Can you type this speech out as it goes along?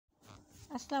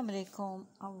Assalamu alaikum.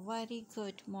 A very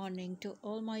good morning to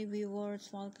all my viewers.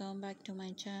 Welcome back to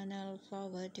my channel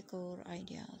Flower Decor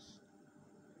Ideas.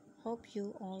 Hope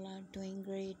you all are doing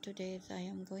great. Today I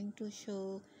am going to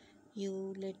show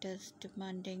you latest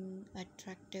demanding,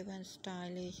 attractive and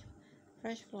stylish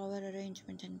fresh flower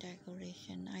arrangement and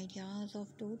decoration ideas of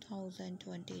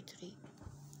 2023.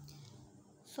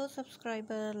 So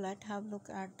subscriber, let's have a look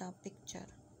at the picture.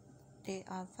 They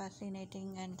are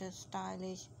fascinating and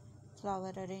stylish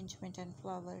flower arrangement and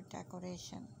flower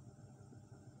decoration.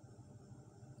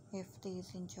 If these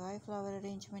enjoy flower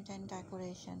arrangement and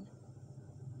decoration,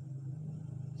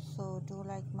 so do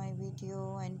like my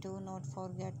video and do not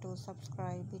forget to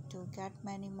subscribe to get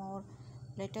many more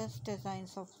latest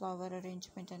designs of flower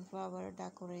arrangement and flower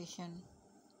decoration.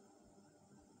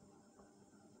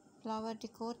 Flower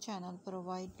Decor channel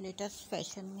provide latest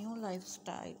fashion, new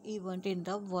lifestyle event in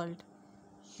the world.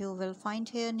 You will find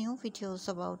here new videos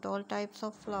about all types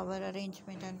of flower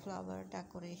arrangement and flower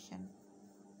decoration.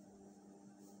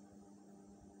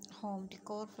 Home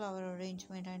decor, flower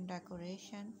arrangement and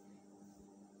decoration,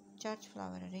 church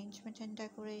flower arrangement and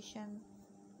decoration,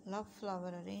 love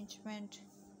flower arrangement,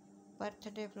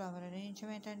 birthday flower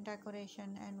arrangement and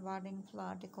decoration, and wedding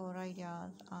flower decor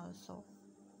ideas also.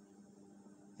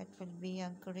 It will be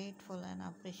grateful and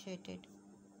appreciated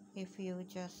if you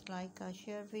just like a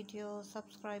share video,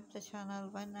 subscribe the channel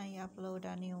when I upload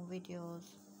a new videos.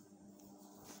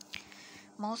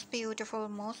 Most beautiful,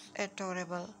 most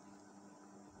adorable,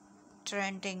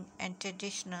 trending and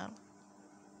traditional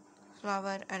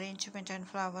flower arrangement and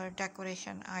flower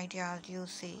decoration ideas you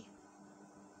see.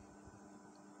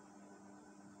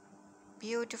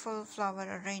 Beautiful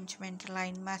flower arrangement,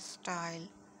 line mesh style,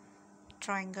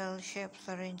 triangle shapes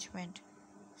arrangement,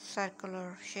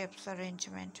 circular shapes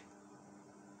arrangement,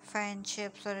 fan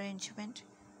shapes arrangement,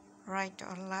 right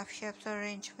or left shapes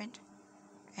arrangement,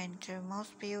 and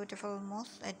most beautiful,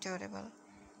 most adorable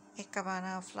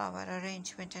ikebana flower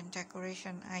arrangement and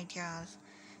decoration ideas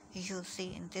you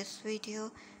see in this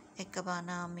video.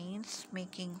 Ikebana means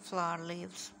making flower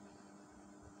leaves.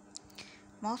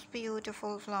 Most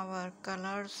beautiful flower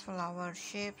colors, flower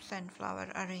shapes and flower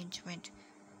arrangement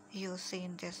you see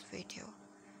in this video.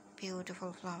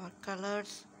 Beautiful flower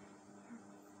colors,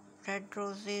 red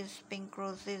roses, pink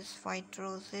roses, white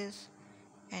roses,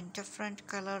 and different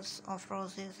colors of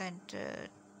roses and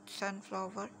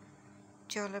sunflower,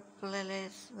 tulip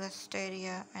lilies,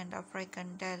 wisteria and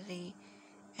African daisy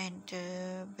and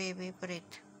baby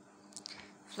breath.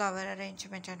 Flower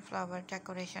arrangement and flower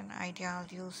decoration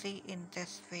ideas you see in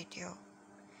this video.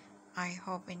 I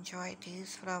hope enjoy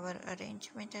these flower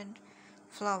arrangement and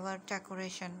flower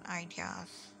decoration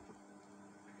ideas.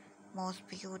 Most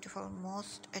beautiful,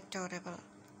 most adorable,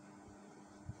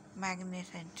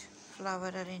 magnificent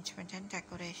flower arrangement and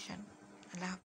decoration.